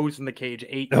his toes in the cage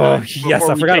 8 times. Oh, yes,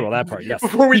 I forgot about that part. Yes.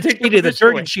 Before we take the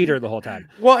Durden cheater the whole time.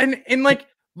 Well, and like,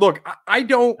 look, I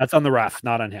don't. That's on the ref,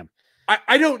 not on him.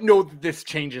 I don't know that this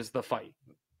changes the fight.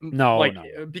 No,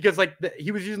 because like he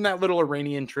was using that little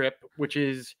Iranian trip, which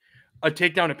is a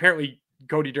takedown. Apparently,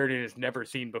 Cody Durden has never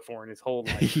seen before in his whole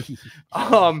life.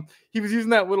 He was using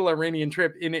that little Iranian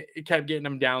trip, and it kept getting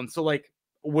him down. So like,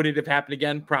 would it have happened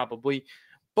again? Probably.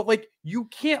 But like, you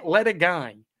can't let a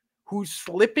guy who's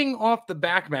slipping off the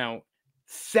back mount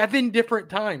 7 different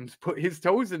times put his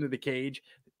toes into the cage,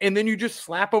 and then you just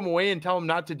slap him away and tell him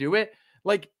not to do it.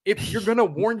 Like, if you're gonna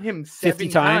warn him 7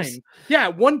 times, yeah,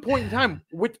 at one point in time,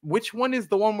 which one is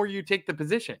the one where you take the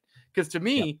position? Because to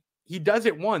me, he does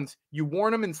it once, you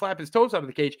warn him and slap his toes out of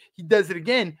the cage. He does it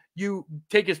again, you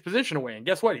take his position away, and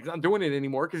guess what? He's not doing it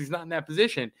anymore because he's not in that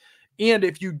position. And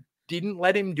if you didn't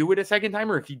let him do it a second time,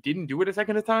 or if he didn't do it a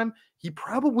second time, he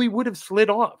probably would have slid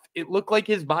off. It looked like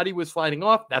his body was sliding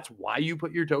off. That's why you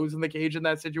put your toes in the cage in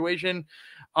that situation.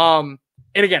 And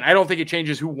again, I don't think it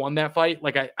changes who won that fight.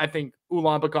 Like, I think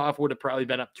Ulanbekov would have probably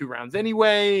been up 2 rounds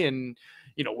anyway, and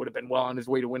would have been well on his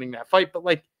way to winning that fight. But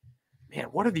like, man,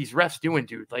 what are these refs doing,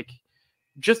 dude? Like,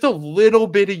 just a little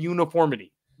bit of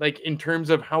uniformity, like in terms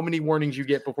of how many warnings you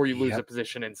get before you lose a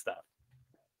position and stuff.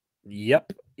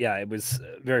 Yep. Yeah, it was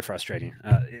very frustrating.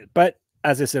 But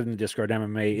as I said in the Discord,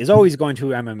 MMA is always going to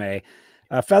MMA.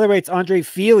 Featherweights, Andre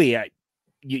Fili.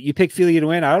 You picked Fili to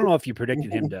win. I don't know if you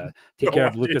predicted him to take care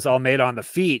of Lucas Almeida on the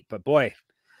feet, but boy,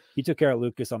 he took care of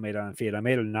Lucas Almeida on the feet.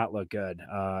 Almeida did not look good.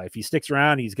 If he sticks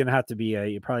around, he's going to have to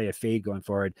be probably a fade going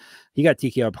forward. He got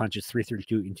TKO punches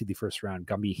 332 into the first round.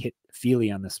 Gumby hit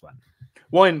Fili on this one.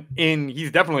 Well, and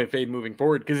he's definitely a fade moving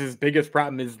forward because his biggest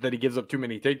problem is that he gives up too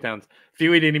many takedowns.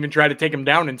 Fili didn't even try to take him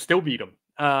down and still beat him.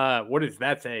 What does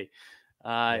that say?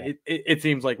 It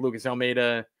seems like Lucas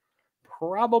Almeida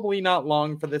probably not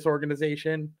long for this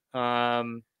organization.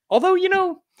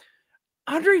 Although,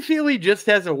 Andre Fili just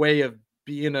has a way of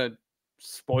being a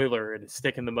spoiler and a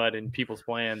stick in the mud in people's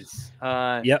plans.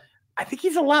 Yep. I think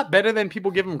he's a lot better than people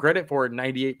give him credit for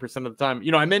 98% of the time.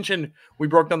 I mentioned we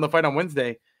broke down the fight on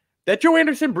Wednesday. That Joe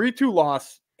Anderson Brito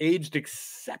loss aged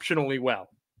exceptionally well.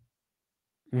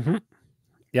 Mm-hmm.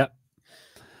 Yep.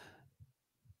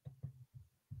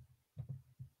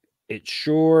 It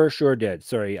sure did.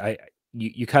 Sorry,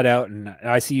 you cut out, and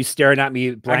I see you staring at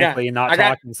me blankly and not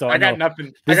talking. So I got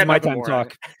nothing. This is my time to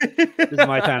talk. This is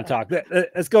my time to talk.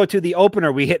 Let's go to the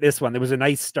opener. We hit this one. There was a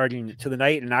nice starting to the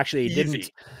night, and actually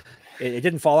it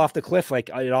didn't fall off the cliff like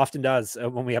it often does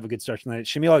when we have a good start to the night.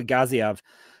 Shamil Gaziev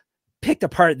picked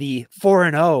apart the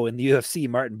 4-0 in the UFC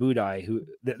Martin Budai, who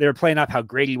they were playing up how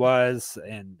great he was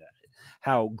and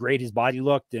how great his body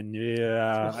looked, and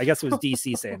I guess it was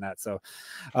DC saying that. So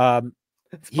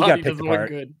he got picked apart.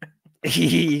 Good.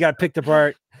 he got picked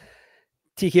apart.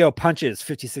 TKO punches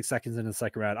 56 seconds in the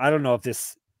second round. I don't know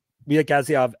if we had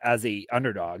Gaziev as a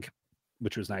underdog,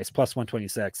 which was nice, plus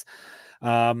 126.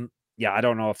 Yeah, I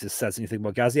don't know if this says anything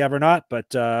about Gaziev or not, but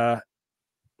Ilir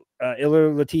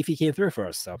Latifi came through for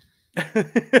us. So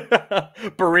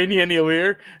Bahraini and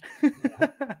Ilir.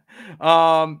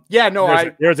 Yeah,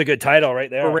 no, there's a good title right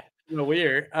there.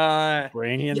 Ilir.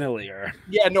 Bahraini and Ilir.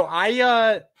 Yeah, no,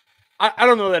 I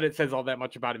don't know that it says all that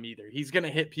much about him either. He's gonna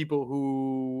hit people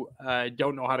who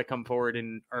don't know how to come forward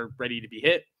and are ready to be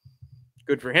hit.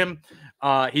 Good for him.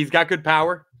 He's got good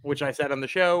power, which I said on the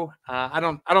show. I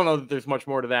don't know that there's much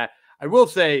more to that. I will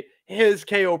say his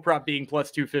KO prop being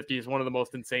plus 250 is one of the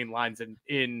most insane lines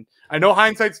in I know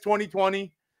hindsight's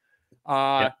 2020.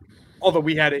 Although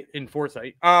we had it in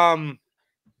foresight. But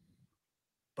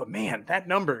man, that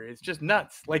number is just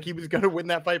nuts. Like he was going to win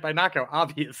that fight by knockout,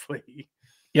 obviously.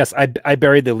 Yes, I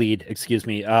buried the lead. Excuse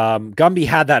me. Gumby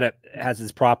had that as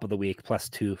his prop of the week, plus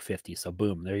 250. So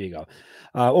boom, there you go.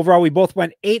 Overall, we both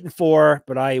went 8-4,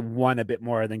 but I won a bit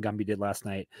more than Gumby did last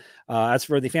night. As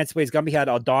for the fancy plays, Gumby had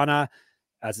Aldana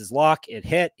as his lock. It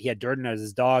hit. He had Durden as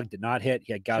his dog. Did not hit.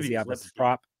 He had Gaziev as his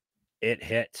prop. It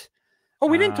hit. Oh,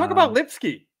 we didn't talk about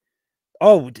Lipski.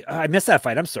 Oh, I missed that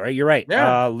fight. I'm sorry. You're right.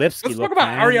 Yeah. Lipski. Let's talk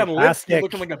about Ariane Lipski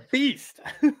looking like a beast.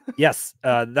 Yes.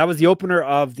 That was the opener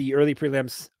of the early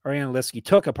prelims. Ariane Lipski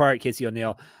took apart Casey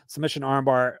O'Neill. Submission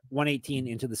armbar, 118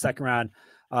 into the second round.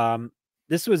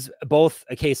 This was both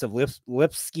a case of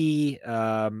Lipski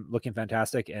looking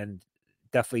fantastic and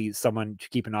definitely someone to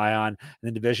keep an eye on in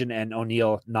the division, and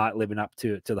O'Neill not living up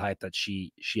to the hype that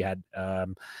she had.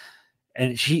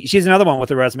 And she's another one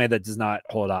with a resume that does not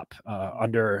hold up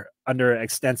under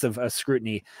extensive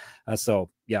scrutiny. So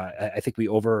yeah, I think we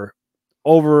over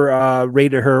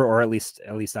rated her, or at least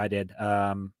I did.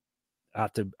 I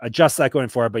have to adjust that going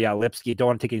forward. But yeah, Lipski, don't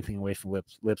want to take anything away from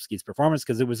Lipski's performance,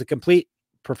 because it was a complete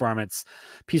performance.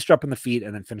 Pieced her up in the feet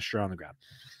and then finished her on the ground.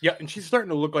 Yeah, and she's starting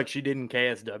to look like she did in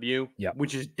KSW,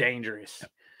 which is dangerous.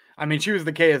 Yep. I mean, she was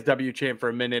the KSW champ for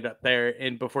a minute up there,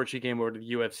 and before she came over to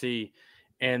the UFC.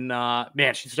 And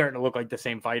man, she's starting to look like the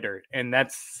same fighter. And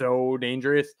that's so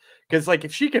dangerous. Because like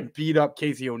if she can beat up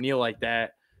Casey O'Neill like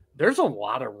that, there's a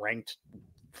lot of ranked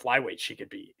flyweights she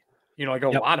could beat. You know, like a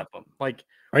lot of them. Like,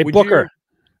 all right, Booker.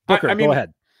 I mean, go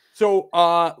ahead. So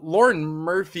Lauren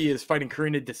Murphy is fighting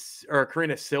Karina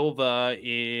Silva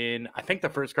in, I think, the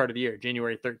first card of the year,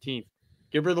 January 13th.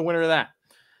 Give her the winner of that.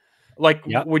 Like,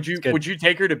 would you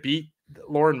take her to beat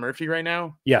Lauren Murphy right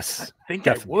now? Yes, I think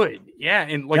definitely. I would. Yeah,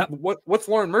 and like, what's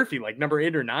Lauren Murphy, like number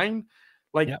 8 or 9?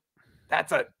 Like,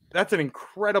 that's an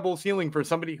incredible ceiling for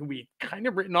somebody who we kind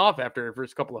of written off after her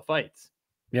first couple of fights.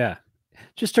 Yeah,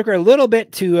 just took her a little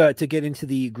bit to get into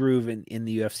the groove in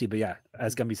the UFC, but yeah,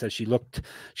 as Gumby says,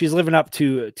 she's living up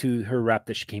to her rep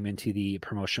that she came into the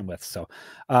promotion with. So,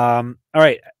 all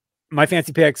right, my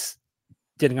fancy picks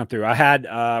didn't come through. I had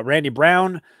Randy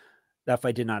Brown. That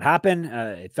fight did not happen.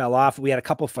 It fell off. We had a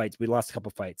couple fights. We lost a couple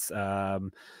fights.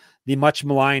 The much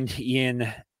maligned Ian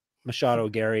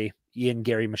Gary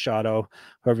Machado,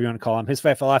 whoever you want to call him, his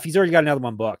fight fell off. He's already got another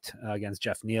one booked against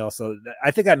Jeff Neal. So I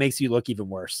think that makes you look even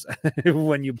worse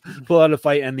when you pull out a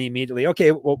fight and immediately,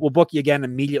 okay, we'll book you again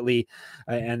immediately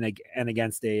and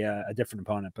against a different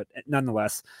opponent. But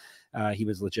nonetheless, he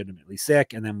was legitimately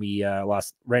sick. And then we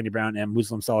lost Randy Brown and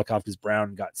Muslim Salikov because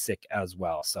Brown got sick as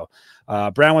well. So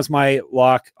Brown was my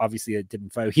lock. Obviously, it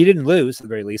didn't fight. He didn't lose at the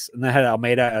very least. And then I had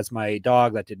Almeida as my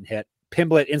dog. That didn't hit.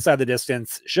 Pimblett inside the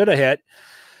distance. Should have hit,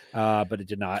 but it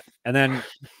did not. And then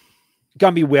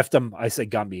Gumby whiffed him. I say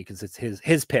Gumby because it's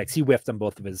his picks. He whiffed them,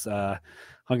 both of his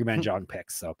Hungry Man Jong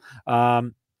picks. So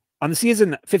on the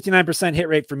season, 59% hit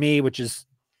rate for me, which is,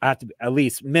 I have to be at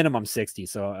least minimum 60.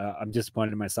 So I'm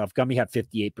disappointed in myself. Gumby had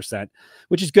 58%,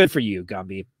 which is good for you,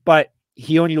 Gumby. But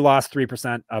he only lost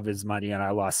 3% of his money, and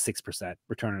I lost 6%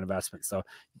 return on investment. So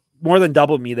more than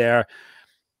doubled me there.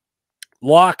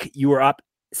 Lock, you were up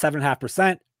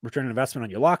 7.5% return on investment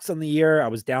on your locks on the year. I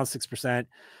was down 6%.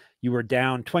 You were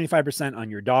down 25%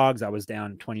 on your dogs. I was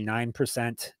down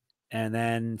 29%. And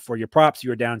then for your props, you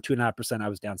were down 2.5%. I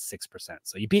was down 6%.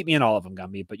 So you beat me in all of them,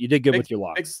 Gumby, but you did good with your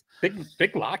locks.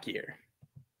 Big lock here.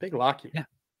 Big lock here. Yeah.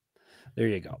 There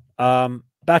you go.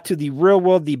 Back to the real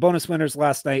world, the bonus winners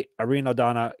last night, Irene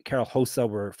Aldana, Carol Hossa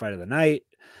were fight of the night,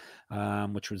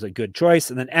 which was a good choice.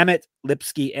 And then Emmett,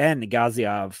 Lipsky, and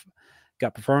Gaziev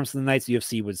got performance of the night. So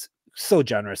UFC was so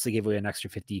generous. They gave away an extra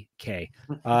 50K.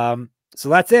 So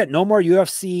that's it. No more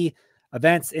UFC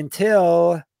events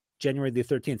until January the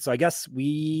 13th. So I guess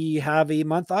we have a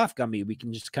month off, Gumby. We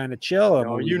can just kind of chill. And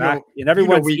we'll be back in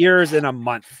everyone's ears in a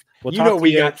month. We'll talk to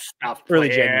we got stuff early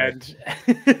planned.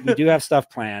 January. We do have stuff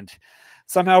planned.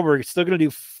 Somehow we're still going to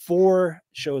do 4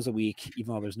 shows a week,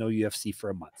 even though there's no UFC for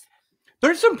a month.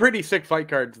 There's some pretty sick fight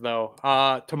cards, though.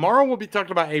 Tomorrow we'll be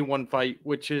talking about A1 fight,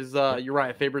 which is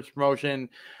Uriah Faber's promotion.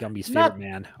 Gumby's favorite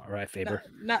man, Uriah Faber.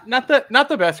 Not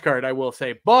the best card, I will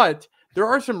say, but there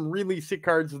are some really sick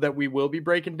cards that we will be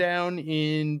breaking down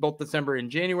in both December and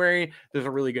January. There's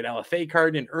a really good LFA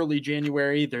card in early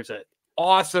January. There's an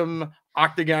awesome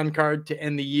Octagon card to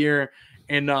end the year.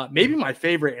 And maybe my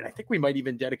favorite, and I think we might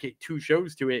even dedicate 2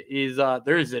 shows to it, is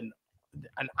there's an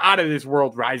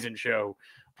out-of-this-world Ryzen show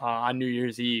on New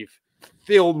Year's Eve,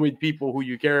 filled with people who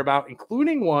you care about,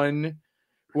 including one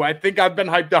who I think I've been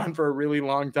hyped on for a really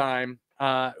long time,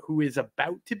 who is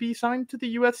about to be signed to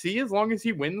the UFC as long as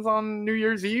he wins on New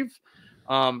Year's Eve.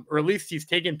 Or at least he's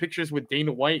taking pictures with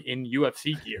Dana White in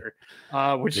UFC gear,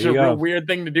 which is a real weird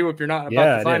thing to do if you're not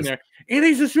about to sign there. And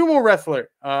he's a sumo wrestler.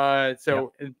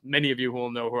 Many of you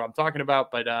will know who I'm talking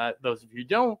about, but those of you who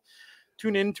don't,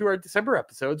 tune in to our December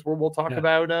episodes where we'll talk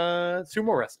about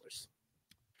sumo wrestlers.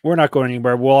 We're not going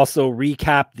anywhere. We'll also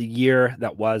recap the year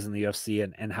that was in the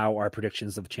UFC and how our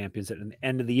predictions of champions at the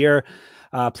end of the year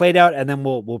played out, and then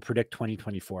we'll predict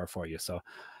 2024 for you. So,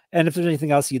 and if there's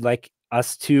anything else you'd like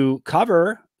us to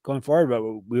cover going forward, but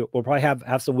we'll probably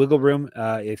have some wiggle room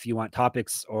if you want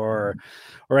topics or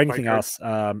anything else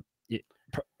or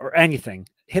anything.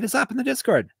 Hit us up in the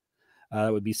Discord.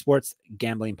 That would be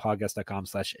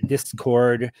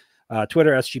sportsgamblingpodcast.com/Discord.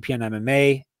 Twitter, SGPN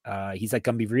MMA. He's at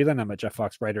Gumby Vreeland. I'm at Jeff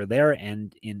Fox Writer there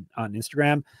and on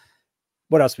Instagram.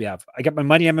 What else we have? I got my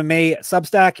Money MMA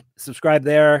Substack. Subscribe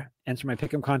there. Enter my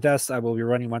pick'em contest. I will be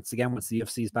running once again once the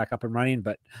UFC is back up and running.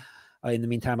 But in the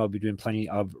meantime, I'll be doing plenty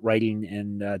of writing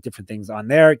and different things on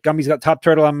there. Gumby's got Top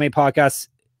Turtle MMA podcast.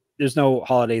 There's no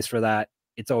holidays for that.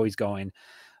 It's always going.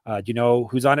 Do you know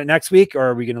who's on it next week, or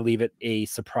are we going to leave it a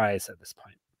surprise at this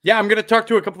point? Yeah, I'm going to talk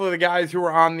to a couple of the guys who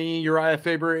are on the Uriah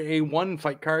Faber A1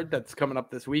 fight card that's coming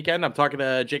up this weekend. I'm talking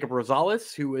to Jacob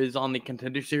Rosales, who is on the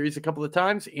Contender Series a couple of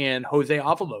times, and Jose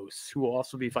Avalos, who will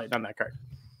also be fighting on that card.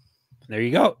 There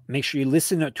you go. Make sure you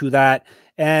listen to that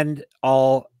and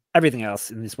everything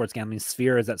else in the sports gambling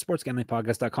sphere is at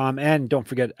sportsgamblingpodcast.com. And don't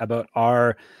forget about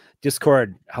our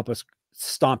Discord. Help us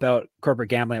stomp out corporate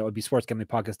gambling. It would be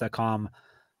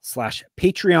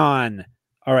sportsgamblingpodcast.com/Patreon.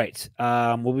 All right.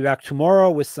 We'll be back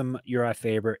tomorrow with some Uriah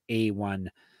Faber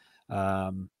A1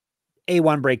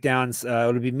 breakdowns.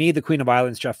 It'll be me, the Queen of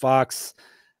Islands, Jeff Fox.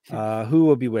 Who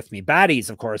will be with me? Baddies,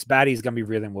 of course. Baddies, Gumby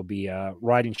Vreeland will be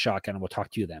riding shotgun, and we'll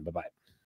talk to you then. Bye-bye.